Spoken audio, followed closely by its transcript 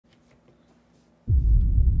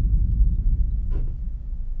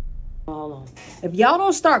Hold on. If y'all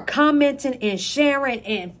don't start commenting and sharing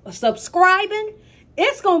and subscribing,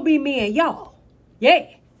 it's gonna be me and y'all. Yeah.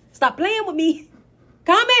 Stop playing with me.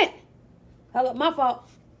 Comment. Hello, my fault.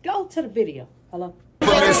 Go to the video. Hello.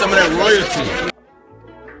 Put in some of that royalty.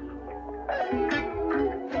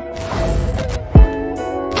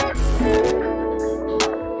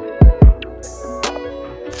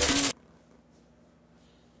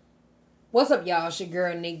 What's up, y'all? It's your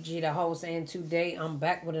girl Nick G, the host, and today I'm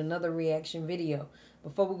back with another reaction video.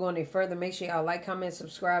 Before we go any further, make sure y'all like, comment,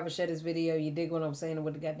 subscribe, and share this video. You dig what I'm saying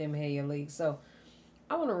with the goddamn hair your league. So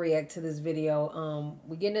I want to react to this video.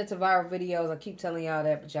 We're getting into viral videos. I keep telling y'all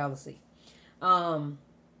that, but y'all will see.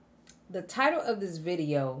 The title of this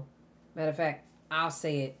video, matter of fact, I'll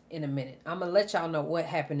say it in a minute. I'm gonna let y'all know what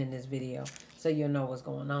happened in this video so you'll know what's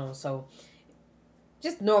going on. So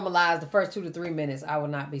just normalize the first 2 to 3 minutes. I will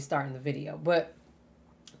not be starting the video. But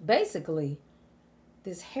basically,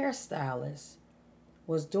 this hairstylist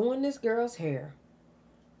was doing this girl's hair,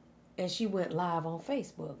 and she went live on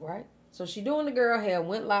Facebook, right? So she doing the girl hair,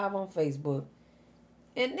 went live on Facebook,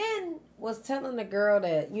 and then was telling the girl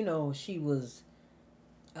that, you know, she was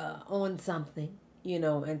on something, you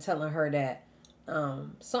know, and telling her that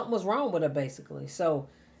something was wrong with her, basically. So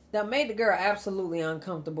that made the girl absolutely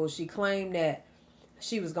uncomfortable. She claimed that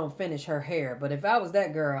she was going to finish her hair. But if I was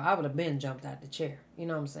that girl, I would have been jumped out the chair. You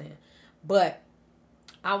know what I'm saying? But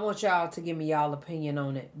I want y'all to give me y'all opinion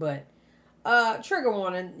on it. But trigger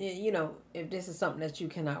warning, you know, if this is something that you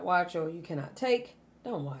cannot watch or you cannot take,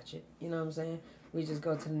 don't watch it. You know what I'm saying? We just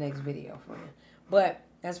go to the next video, friend. But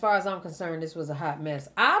as far as I'm concerned, this was a hot mess.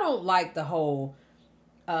 I don't like the whole,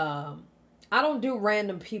 I don't do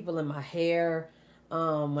random people in my hair.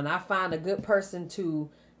 When I find a good person to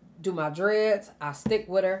do my dreads, I stick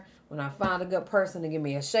with her. When I find a good person to give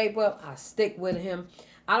me a shape up, I stick with him.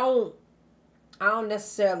 I don't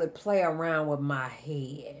necessarily play around with my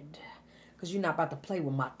head, because you're not about to play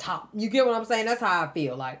with my top. You get what I'm saying? That's how I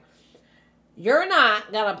feel. Like, you're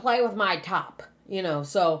not gonna play with my top, you know.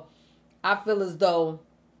 So I feel as though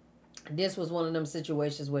this was one of them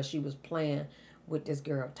situations where she was playing with this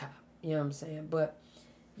girl top. You know what I'm saying? But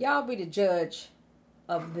y'all be the judge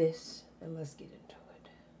of this, and let's get into it.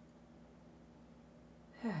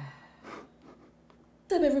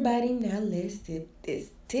 What's up, everybody? Now let's sip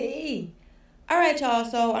this tea. All right, y'all.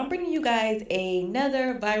 So I'm bringing you guys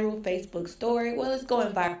another viral Facebook story. Well, it's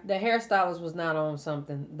going viral. The hairstylist was not on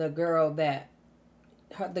something. The girl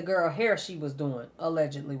hair she was doing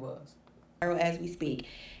allegedly was Viral as we speak.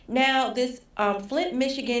 Now, this Flint,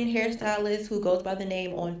 Michigan hairstylist who goes by the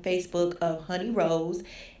name on Facebook of Honey Rose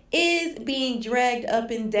is being dragged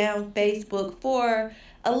up and down Facebook for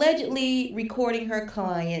allegedly recording her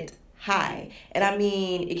client high. And I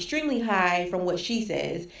mean extremely high from what she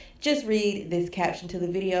says. Just read this caption to the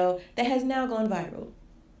video that has now gone viral.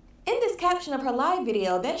 In this caption of her live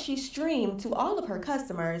video that she streamed to all of her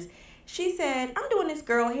customers, she said, "I'm doing this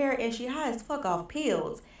girl hair and she high as fuck off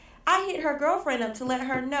pills. I hit her girlfriend up to let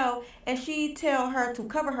her know, and she tell her to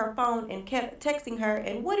cover her phone and kept texting her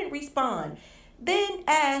and wouldn't respond. Then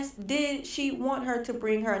asked, did she want her to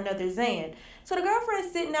bring her another Xan? So the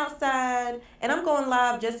girlfriend's sitting outside, and I'm going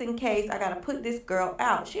live just in case I gotta put this girl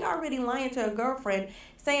out. She already lying to her girlfriend,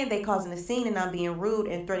 saying they causing a scene and I'm being rude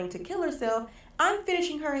and threatening to kill herself. I'm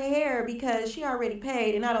finishing her hair because she already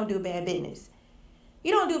paid, and I don't do bad business."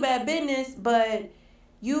 You don't do bad business, but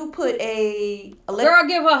you put a girl,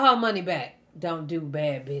 give her money back. Don't do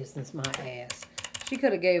bad business, my ass. She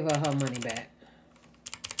could have gave her money back.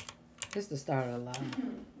 This is the start of the live.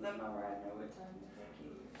 Let my ride know what time to take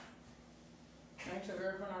you. Ain't your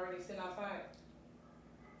girlfriend already sitting outside?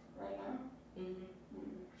 Right now? Mm-hmm.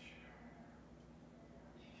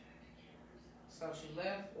 So she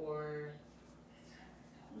left, or?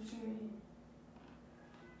 What you mean?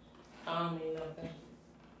 I don't mean nothing.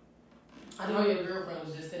 I know your girlfriend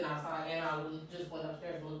was just sitting outside, and I just went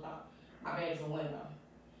upstairs and looked out my bedroom window.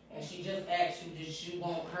 And she just asked you, did you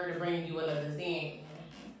want her to bring you another Xan?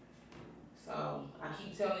 So I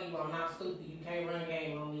keep telling you I'm not stupid. You can't run a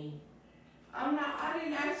game on me. I'm not. I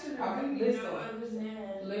didn't ask you to bring me no other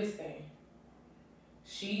Xan. Listen.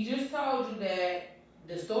 She just told you that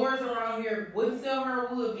the stores around here wouldn't sell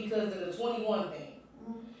her wood because of the 21 thing.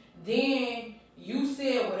 Then you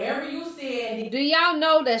said whatever you said. Do y'all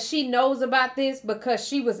know that she knows about this because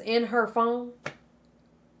she was in her phone?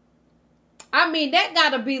 I mean, that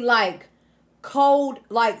gotta be like code,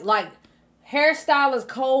 like hairstylist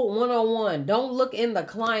code 101. Don't look in the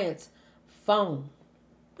client's phone.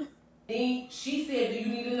 Then she said, do you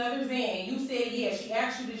need another Zan? And you said, yeah. She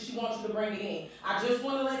asked you, did she want you to bring it in? I just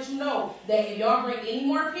want to let you know that if y'all bring any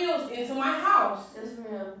more pills into my house, yes,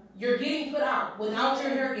 ma'am, you're getting put out without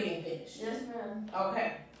your hair getting finished. yes, ma'am.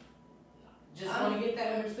 Okay. Just want to get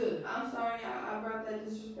that understood. I'm sorry I brought that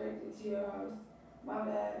disrespect into your house. My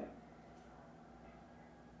bad.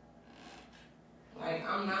 Like,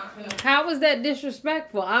 I'm not gonna. How is that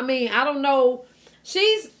disrespectful? I mean, I don't know.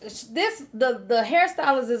 The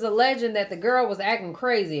hairstylist is alleging that the girl was acting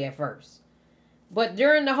crazy at first. But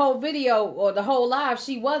during the whole video or the whole live,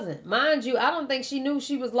 she wasn't. Mind you, I don't think she knew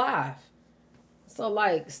she was live. So,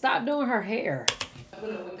 like, stop doing her hair.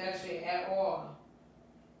 Put up with that shit at all.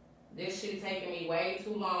 This shit taking me way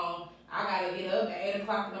too long. I gotta get up at 8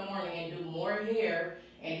 o'clock in the morning and do more hair.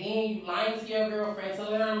 And then you lying to your girlfriend,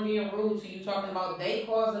 telling her I'm being rude to you, talking about they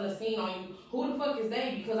causing a scene on you. Who the fuck is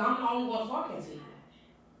they? Because I'm the only one talking to you.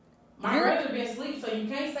 My brother been asleep, so you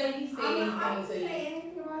can't say he said anything to you. I didn't say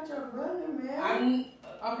anything about your brother, man.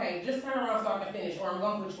 Okay, just turn around so I can finish, or I'm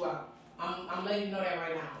gonna put you out. I'm letting you know that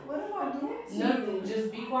right now. What am I doing to Nothing. you?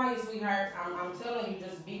 Just be quiet, sweetheart. I'm telling you,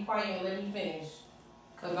 just be quiet and let me finish.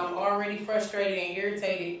 Cause I'm already frustrated and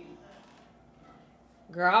irritated.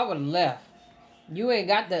 Girl, I would have left. You ain't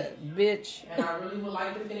got the bitch. And I really would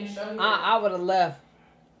like to finish your hair. I would have left.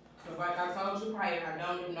 Cause like I told you prior, I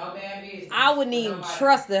don't do no bad business. I wouldn't even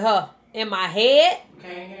trusted her. In my head. You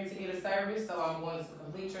came here to get a service, so I'm going to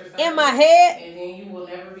complete your service. In my head. And then you will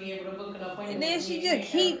never be able to book an appointment. And then she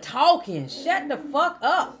just keep talking. Shut the fuck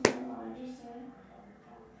up.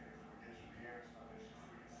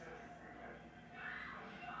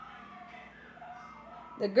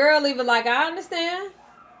 The girl even like, I understand.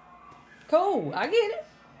 Cool, I get it.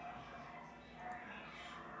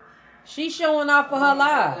 She's showing off for her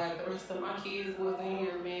life. Like the rest of my kids wasn't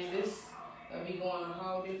here, man. This will be going a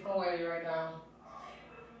whole different way right now.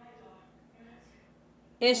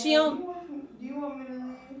 And she on. Do you want me to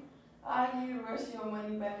leave? I'll give you the rest of your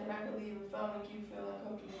money back and I can leave if I make you feel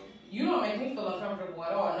uncomfortable. You don't make me feel uncomfortable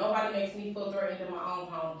at all. Nobody makes me feel threatened in my own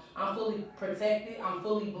home. I'm fully protected. I'm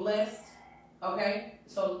fully blessed. Okay?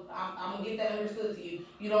 So I'm going to get that understood to you.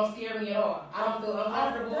 You don't scare me at all. I don't feel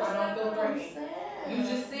uncomfortable. I don't feel threatened. You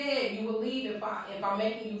just said you will leave if I'm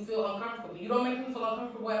making you feel uncomfortable. You don't make me feel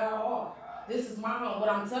uncomfortable at all. This is my home. What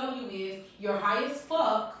I'm telling you is you're high as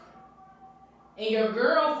fuck. And your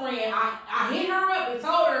girlfriend, I hit her up and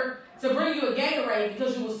told her to bring you a Gatorade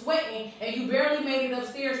because you was sweating and you barely made it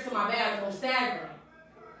upstairs to my bathroom staggering.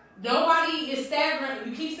 Nobody is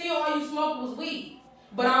staggering. You keep saying all you smoked was weed.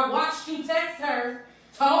 But I watched you text her,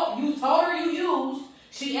 told her you used.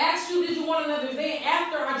 She asked you, did you want another Zan?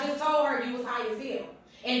 After I just told her you was high as hell.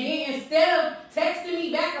 And then instead of texting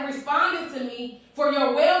me back and responding to me for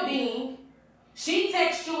your well-being, she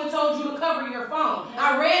texted you and told you to cover your phone.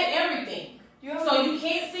 I read everything. So you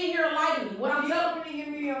can't sit here and lie to me. What I'm telling you. You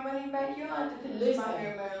give me your money back, you don't have to finish my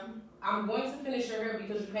hair, ma'am. I'm going to finish your hair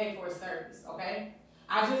because you paid for a service, okay?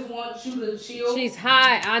 I just want you to chill. She's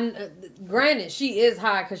high. Granted, she is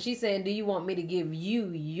high because she's saying, do you want me to give you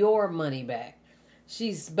your money back?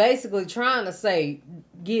 She's basically trying to say,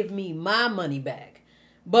 give me my money back.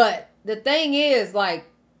 But the thing is, like,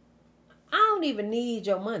 I don't even need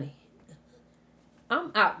your money.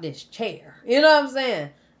 I'm out this chair. You know what I'm saying?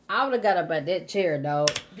 I would have got up at that chair,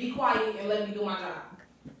 dog. Be quiet and let me do my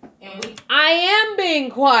job. I am being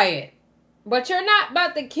quiet. But you're not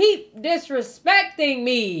about to keep disrespecting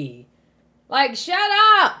me. Like, shut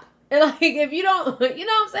up. And like, if you don't, you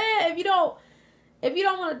know what I'm saying? If you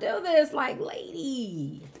don't want to do this, like,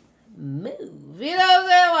 lady, move. You know what I'm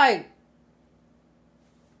saying?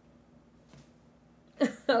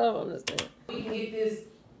 Like, I don't understand. We can get this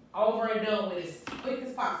over and done with as quick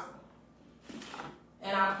as possible.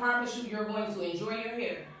 And I promise you, you're going to enjoy your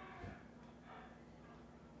hair.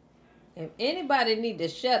 If anybody need to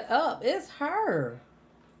shut up, it's her.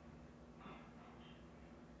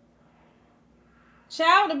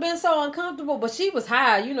 Child would have been so uncomfortable, but she was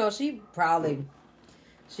high. You know, she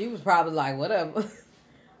was probably like, whatever.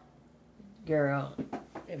 Girl,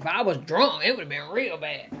 if I was drunk, it would have been real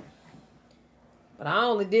bad. But I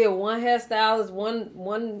only did one hairstylist,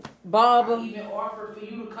 one barber. I even offered for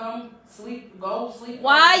you to come go sleep.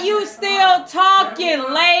 Why are you still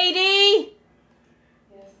talking, lady?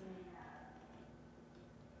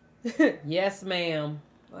 Yes, ma'am.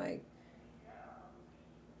 Like,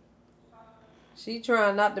 she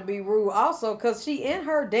trying not to be rude also because she in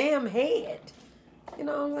her damn head. You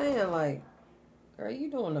know what I'm saying? Like, girl,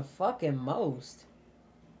 you doing the fucking most.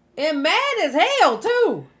 And mad as hell,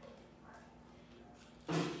 too.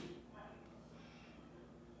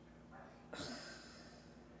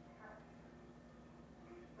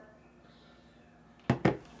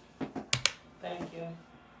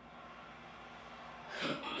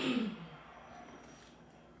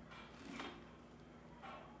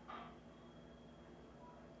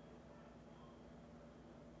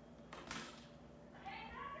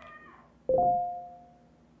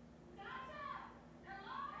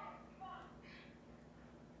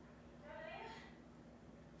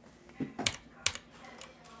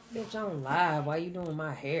 Bitch, on live while you doing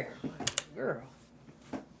my hair. Like, girl.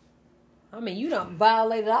 I mean, you done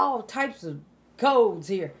violated all types of codes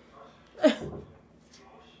here.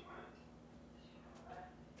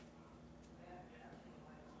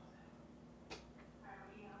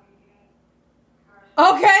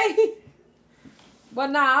 Okay. But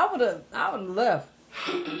nah, I would've left.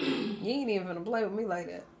 You ain't even gonna play with me like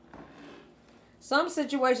that. Some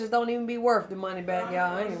situations don't even be worth the money back,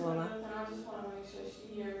 y'all. I ain't gonna lie. I just want to make sure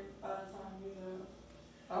she here by the time you do.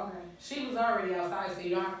 Okay. She was already outside, so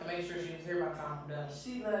you don't have to make sure she was here by the time I'm done.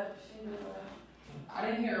 She left. She just left. I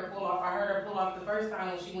didn't hear her pull off. I heard her pull off the first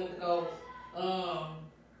time when she went to go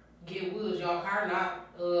get woods. Y'all car not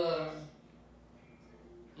low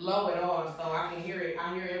at all, so I can hear it.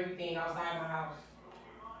 I hear everything outside my house.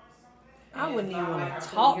 I And wouldn't it's even not want like I to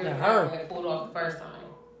couldn't talk hear to the car when her. it pulled off the first time.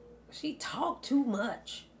 She talk too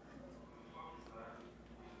much.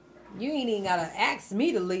 You ain't even gotta ask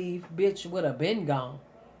me to leave, bitch. Would have been gone.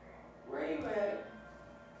 Where you at?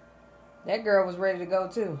 That girl was ready to go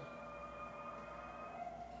too.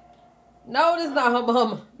 No, this not her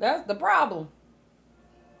mama. That's the problem.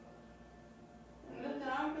 Listen,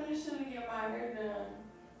 I'm finishing to get my hair done.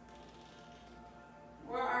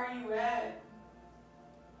 Where are you at?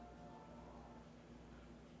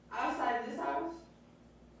 Outside this house?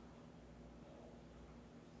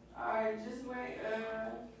 Alright, just wait,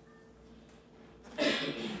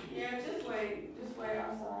 yeah, just wait. Just wait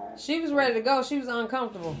outside. She was ready to go. She was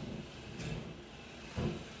uncomfortable.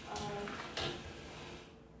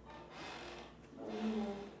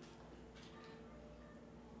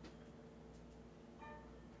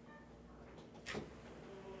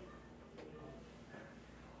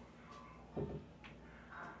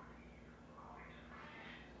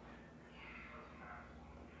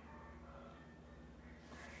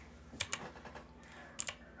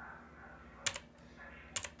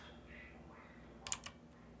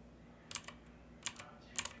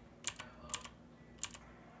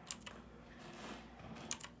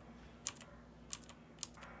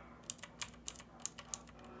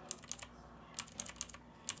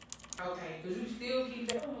 Okay, because you still keep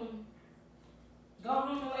that. Go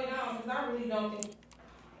home and lay down, because I really don't think.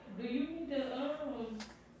 Do you need to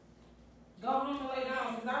go home and lay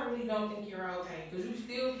down, because I really don't think you're okay. Because you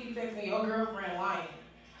still keep texting your girlfriend lying.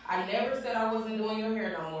 I never said I wasn't doing your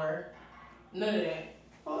hair no more. None of that.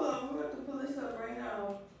 Hold on, we're about to pull this up right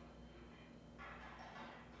now.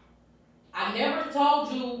 I never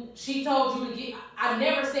told you, she told you to get, I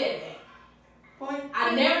never said that.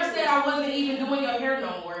 I never said I wasn't even doing your hair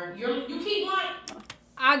no more. You keep lying.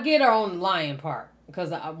 I get her on the lying part. Because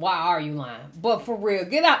why are you lying? But for real,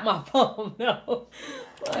 get out my phone. No.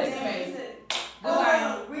 Listen,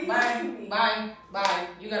 goodbye. Bye.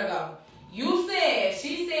 You gotta go.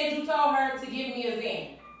 She said you told her to give me a Zen.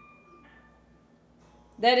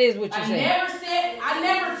 That is what you said. I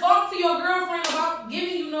never talked to your girlfriend about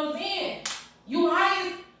giving you no Zen. You high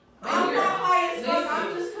as... I'm not high as fuck.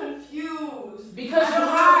 I'm just confused. Because you're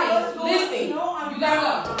high. Listen, No, I'm you gotta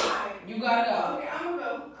not go. high. You gotta go. Okay,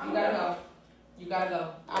 I'm gonna go. You gotta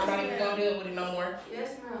go. I'm not even gonna deal with it no more.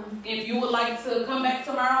 Yes, ma'am. If you would like to come back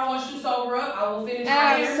tomorrow once you sober up, I will finish my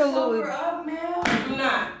hair. Absolutely. Sober up, ma'am.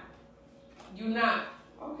 You not.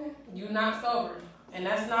 Okay. You not sober. And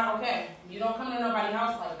that's not okay. You don't come to nobody's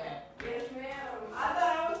house like that. Yes, ma'am. I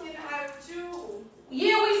thought I was getting high with you.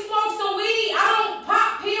 Yeah, we smoke some weed. I don't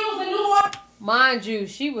pop pills and do all Mind you,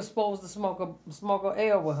 she was supposed to smoke a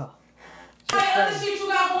L with her. that other shit you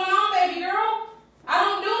got going on, baby girl. I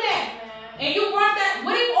don't do that. And you brought that.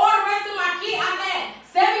 What if all the rest of my kids, I had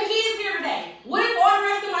 7 kids here today. What if all the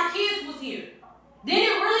rest of my kids was here? Then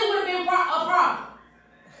it really would have been a problem.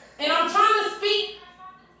 And I'm trying to speak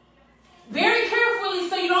very carefully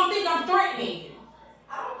so you don't think I'm threatening you.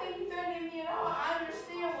 I don't think you're threatening me at all. I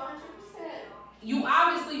understand 100%. You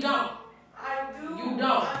obviously don't. I do. You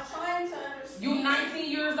don't. I'm trying to understand. You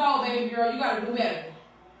 19 years old, baby girl. You gotta do better.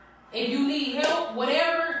 If you need help,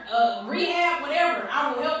 whatever, rehab, whatever,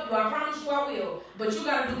 I will help you. I promise you I will. But you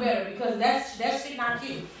gotta do better because that shit not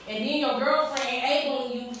cute. And then your girlfriend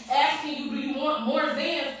enabling you, asking you, do you want more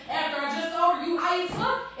Zans after I just told her you high as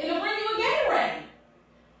fuck and to bring you a Gatorade.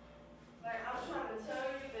 Like, I'm trying to tell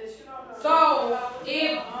you that you don't know. So, about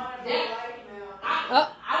if what's going on in that- my life now.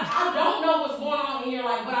 I don't know what's going on in your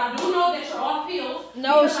life, but I do know that you're off pills.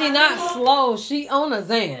 No, because she I not took slow. She on a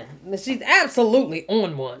Xan. She's absolutely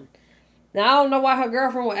on one. Now, I don't know why her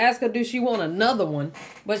girlfriend would ask her, do she want another one?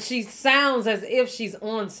 But she sounds as if she's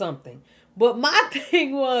on something. But my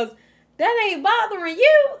thing was, that ain't bothering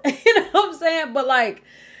you. You know what I'm saying? But like,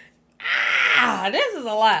 this is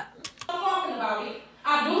a lot. talking about it.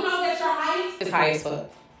 I do know that your height is high as fuck.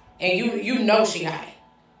 And you know she high.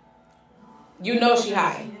 You know she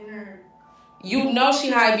high. You know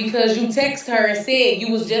she high because you text her and said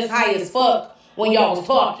you was just high as fuck when y'all was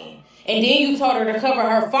talking. And then you told her to cover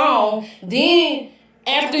her phone. Then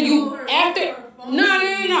after no.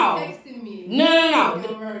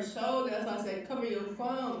 That's why I said cover your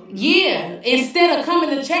phone. Yeah. Instead of coming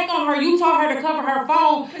to check on her, you told her to cover her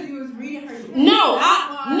phone. Because you was reading her text.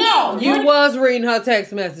 No. You was reading her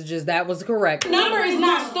text messages. That was correct. Number is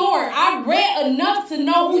not stored. I read enough to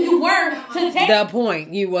know who you were to text. The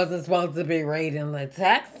point. You wasn't supposed to be reading the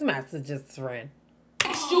text messages, friend.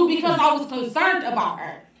 Text you because I was concerned about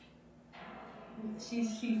her. She's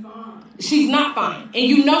fine. She's not fine. And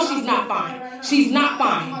you know she's not fine. She's not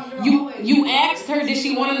fine. You asked her, did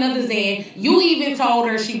she want another Xan? You even told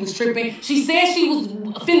her she was tripping. She said she was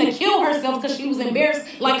finna kill herself because she was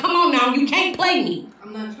embarrassed. Like, come on now, you can't play me.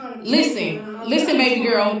 I'm not trying to Listen, baby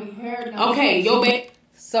girl. Okay, your baby.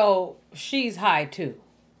 So, she's high too.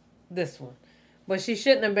 This one. But she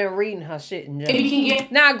shouldn't have been reading her shit in general.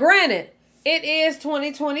 Now, granted, it is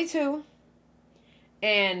 2022.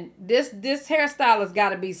 And this hairstylist got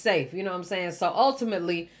to be safe. You know what I'm saying? So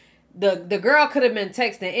ultimately, the girl could have been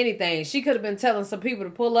texting anything. She could have been telling some people to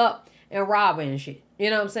pull up and rob her and shit. You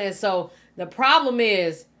know what I'm saying? So the problem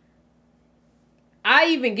is, I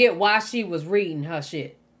even get why she was reading her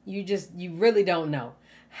shit. You really don't know.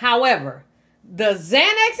 However, the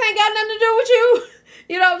Xanax ain't got nothing to do with you.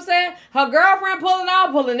 You know what I'm saying? Her girlfriend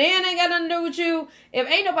pulling in ain't got nothing to do with you. If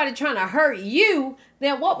ain't nobody trying to hurt you,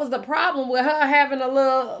 then what was the problem with her having a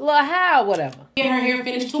little high or whatever? Get her hair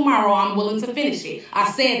finished tomorrow. I'm willing to finish it.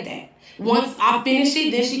 I said that. Once I finish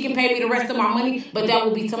it, then she can pay me the rest of my money, but that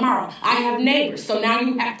will be tomorrow. I have neighbors, so now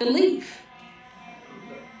you have to leave.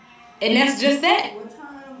 And that's just that.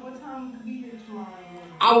 What time could be here tomorrow?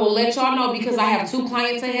 I will let y'all know because I have 2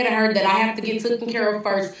 clients ahead of her that I have to get taken care of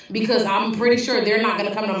first because I'm pretty sure they're not going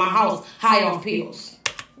to come to my house high off pills.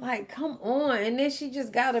 Like, come on. And then she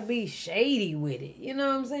just got to be shady with it. You know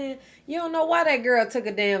what I'm saying? You don't know why that girl took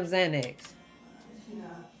a damn Xanax.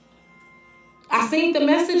 I seen the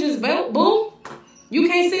messages, boo. You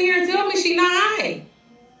can't sit here and tell me she not high.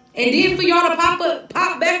 And then for y'all to pop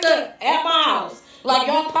back up at my house. Like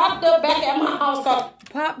y'all popped up back at my house.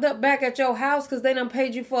 Popped up back at your house because they done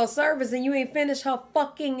paid you for a service and you ain't finished her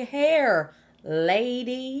fucking hair,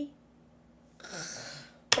 lady.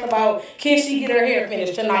 About can she get her hair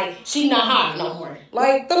finished tonight? She not hot no more.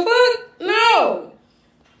 Like the fuck? No.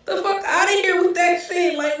 The fuck out of here with that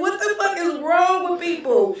shit. Like what the fuck is wrong with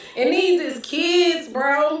people? And these is kids,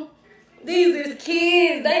 bro. These is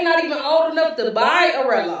kids. They not even old enough to buy a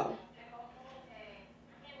Relo.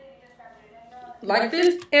 Like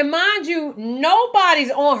this. And mind you, nobody's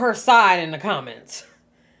on her side in the comments.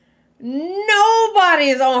 Nobody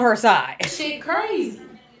is on her side. Shit crazy.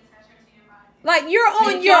 Like you're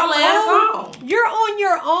on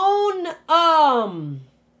your own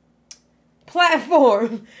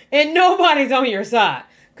platform and nobody's on your side.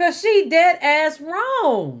 Cause she dead ass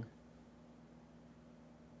wrong.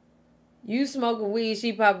 You smoking weed,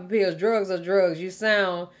 she popping pills, drugs are drugs. You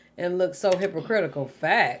sound and look so hypocritical.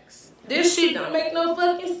 Facts. This shit don't make no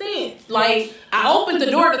fucking sense. Like, I opened the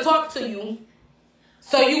door to talk to you.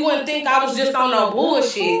 So you wouldn't think I was just on no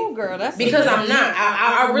bullshit. Ooh, girl, that's because I'm not.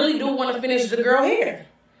 I really do want to finish the girl hair.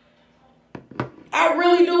 I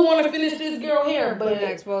really do want to finish this girl hair, but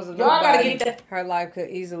y'all gotta get that. Her life could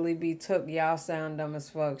easily be took. Y'all sound dumb as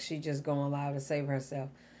fuck. She just going live to save herself.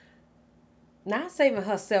 Not saving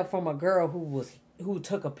herself from a girl who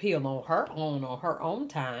took a pill on her own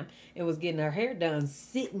time and was getting her hair done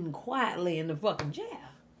sitting quietly in the fucking chair.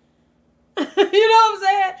 You know what I'm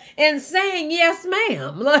saying? And saying yes,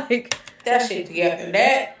 ma'am. Like that shit together.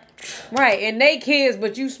 That right, and they kids,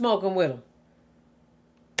 but you smoking with them.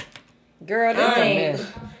 Girl, that's a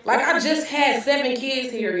mess. Like I just had 7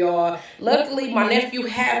 kids here, y'all. Luckily, my nephew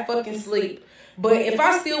had fucking sleep. But if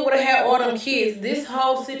I still would have had all them kids, this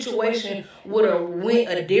whole situation would have went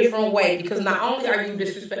a different way. Because not only are you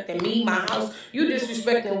disrespecting me, my house, you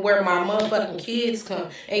disrespecting where my motherfucking kids come.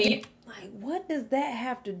 And you, like, what does that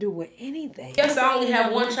have to do with anything? Yes, I only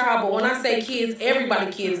have 1 child, but when I say kids,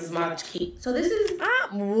 everybody kids is my kid. So this is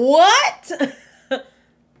what?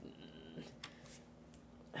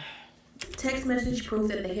 Text message proof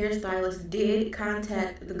that the hairstylist did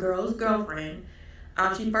contact the girl's girlfriend.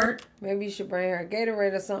 She first. Maybe you should bring her a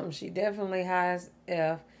Gatorade or something. She definitely high as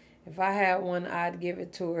F. If I had one, I'd give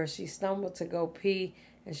it to her. She stumbled to go pee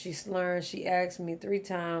and she slurred. She asked me 3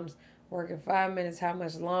 times, working 5 minutes, how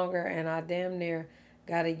much longer, and I damn near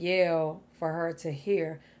got to yell for her to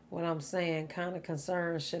hear what I'm saying. Kind of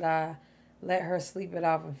concerned. Should I let her sleep it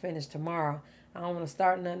off and finish tomorrow? I don't want to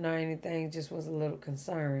start nothing or anything. Just was a little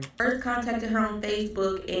concerned. First contacted her on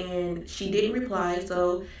Facebook and she didn't reply,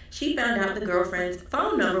 so she found out the girlfriend's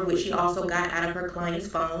phone number, which she also got out of her client's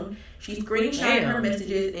phone. She screenshotted her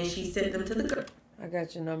messages and she sent them to the girl. I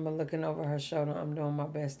got your number, looking over her shoulder. I'm doing my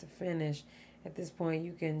best to finish. At this point,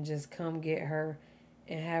 you can just come get her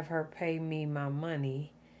and have her pay me my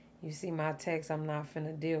money. You see my text, I'm not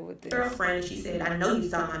finna deal with this. Girlfriend, she said, I know you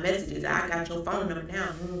saw my messages. I got your phone number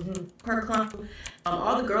now. Her client,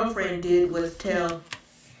 all the girlfriend did was tell.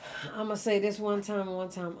 I'm gonna say this one time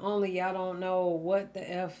only. Y'all don't know what the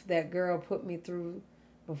F that girl put me through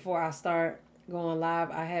before I start going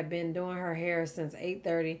live. I had been doing her hair since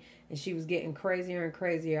 8:30 and she was getting crazier and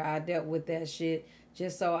crazier. I dealt with that shit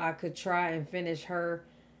just so I could try and finish her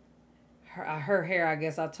hair, I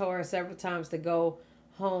guess. I told her several times to go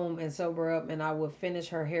home and sober up and I would finish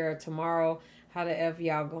her hair tomorrow. How the F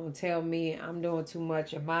y'all gonna tell me I'm doing too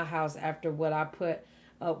much in my house after what I put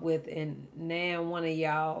up with, and now one of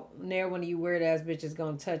you weird ass bitches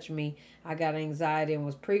gonna touch me. I got anxiety and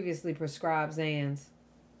was previously prescribed Xans.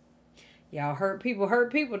 Y'all hurt people,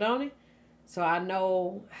 don't it? So I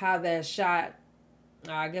know how that shot,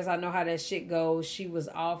 I guess I know how that shit goes. She was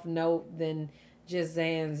off note than just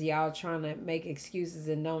Xans. Y'all trying to make excuses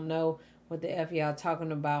and don't know what the F y'all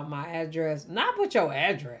talking about. My address. Not put your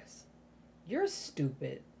address. You're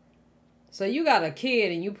stupid. So you got a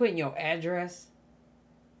kid and you putting your address?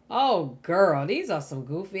 Oh, girl. These are some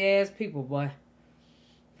goofy ass people, boy.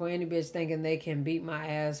 For any bitch thinking they can beat my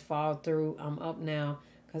ass, fall through, I'm up now.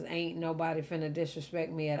 Because ain't nobody finna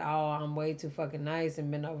disrespect me at all. I'm way too fucking nice and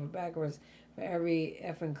bend over backwards for every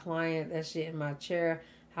effing client. That shit in my chair.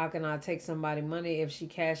 How can I take somebody money if she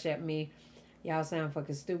cash at me? Y'all sound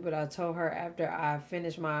fucking stupid. I told her after I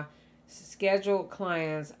finish my scheduled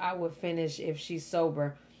clients, I would finish if she's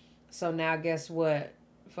sober. So now guess what?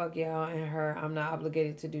 Fuck y'all and her. I'm not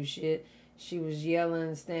obligated to do shit. She was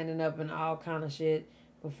yelling, standing up, and all kind of shit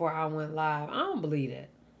before I went live. I don't believe that.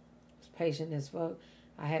 I was patient as fuck.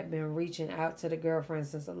 I had been reaching out to the girlfriend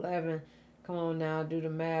since 11. Come on now, do the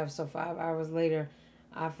math. So 5 hours later,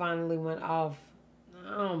 I finally went off.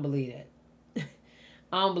 I don't believe that.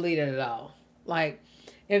 I don't believe that at all. Like,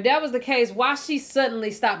 if that was the case, why she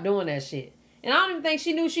suddenly stopped doing that shit? And I don't even think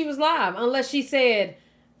she knew she was live unless she said,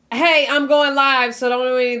 hey, I'm going live, so don't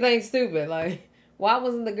do anything stupid. Like, why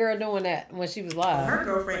wasn't the girl doing that when she was live? Her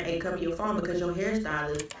girlfriend ain't cover your phone because your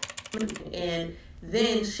hairstylist, and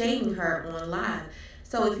then shaming her on live.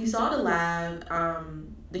 So if you saw the live,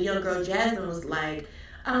 the young girl Jasmine was like,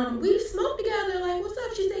 we smoked together. Like, what's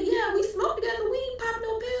up? She said, yeah, we smoked together. We ain't pop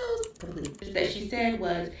no pills. That she said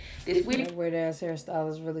was this weird ass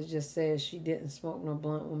hairstylist really just said she didn't smoke no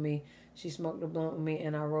blunt with me. She smoked a blunt with me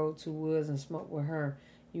and I rolled 2 woods and smoked with her.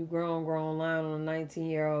 You grown lying on a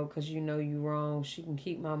 19-year-old because you know you wrong. She can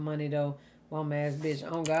keep my money though, bum ass bitch.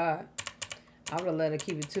 Oh God, I would have let her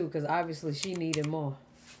keep it too because obviously she needed more.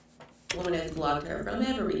 Woman has blocked her from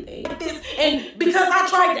everything. And because I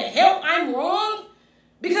tried to help, I'm wrong.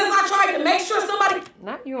 Because I tried to make sure somebody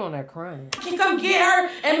not you on that crying can come get her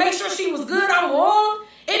and make sure she was good, I'm wrong.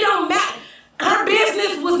 It don't matter. Her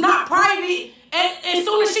business was not private. And as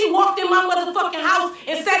soon as she walked in my motherfucking house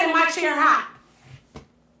and sat in my chair high.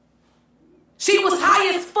 She was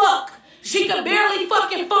high as fuck. She could barely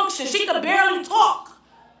fucking function. She could barely talk.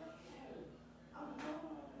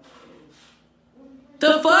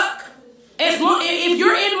 The fuck? If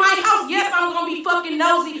you're in my house, yes, I'm going to be fucking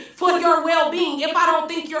nosy for your well-being if I don't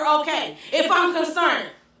think you're okay. If I'm concerned.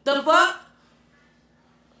 The fuck?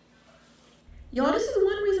 Y'all, this is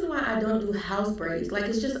one reason why I don't do house braids. Like,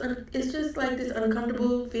 it's just like this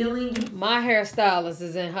uncomfortable feeling. My hairstylist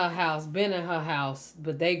is in her house, been in her house,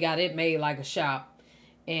 but they got it made like a shop.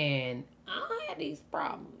 And I had these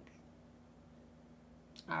problems.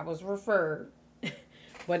 I was referred.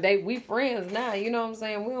 But we friends now, you know what I'm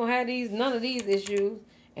saying? We don't have none of these issues.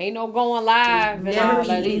 Ain't no going live. Never be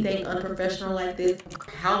anything unprofessional like this.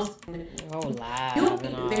 House. Oh, live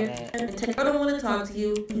and all that. I don't want to talk to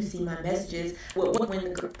you. You see my messages. When the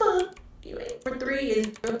girl, fuck you ain't for 3 is.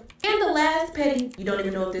 And the last petty, you don't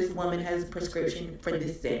even know if this woman has a prescription for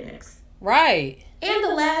this Xanax. Right. And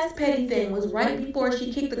the last petty thing was right before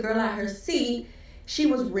she kicked the girl out her seat. She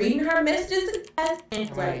was reading her messages and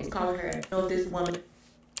was calling her. I know this woman.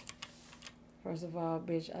 First of all,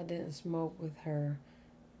 bitch, I didn't smoke with her.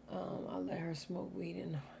 I let her smoke weed,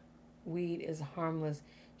 and weed is harmless.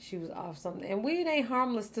 She was off something. And weed ain't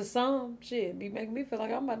harmless to some. Shit, be making me feel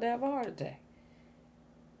like I'm about to have a heart attack.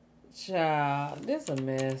 Child, this a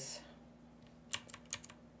mess.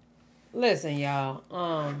 Listen, y'all.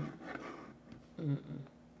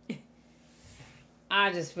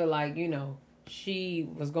 I just feel like, she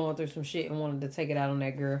was going through some shit and wanted to take it out on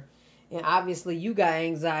that girl. And obviously you got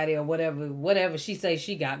anxiety or whatever she say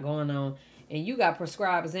she got going on. And you got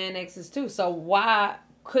prescribed Xanaxes too. So why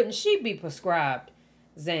couldn't she be prescribed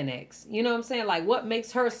Xanax? You know what I'm saying? Like, what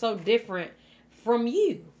makes her so different from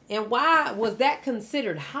you? And why was that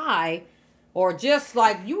considered high? Or just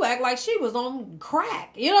like you act like she was on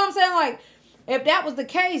crack. You know what I'm saying? Like, if that was the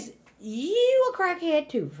case, you a crackhead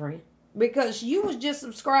too, friend. Because you was just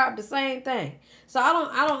subscribed the same thing. So I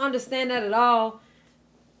don't understand that at all.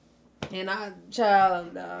 And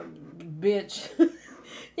bitch.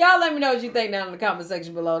 Y'all let me know what you think down in the comment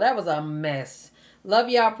section below. That was a mess. Love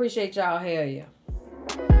y'all. Appreciate y'all. Hell yeah.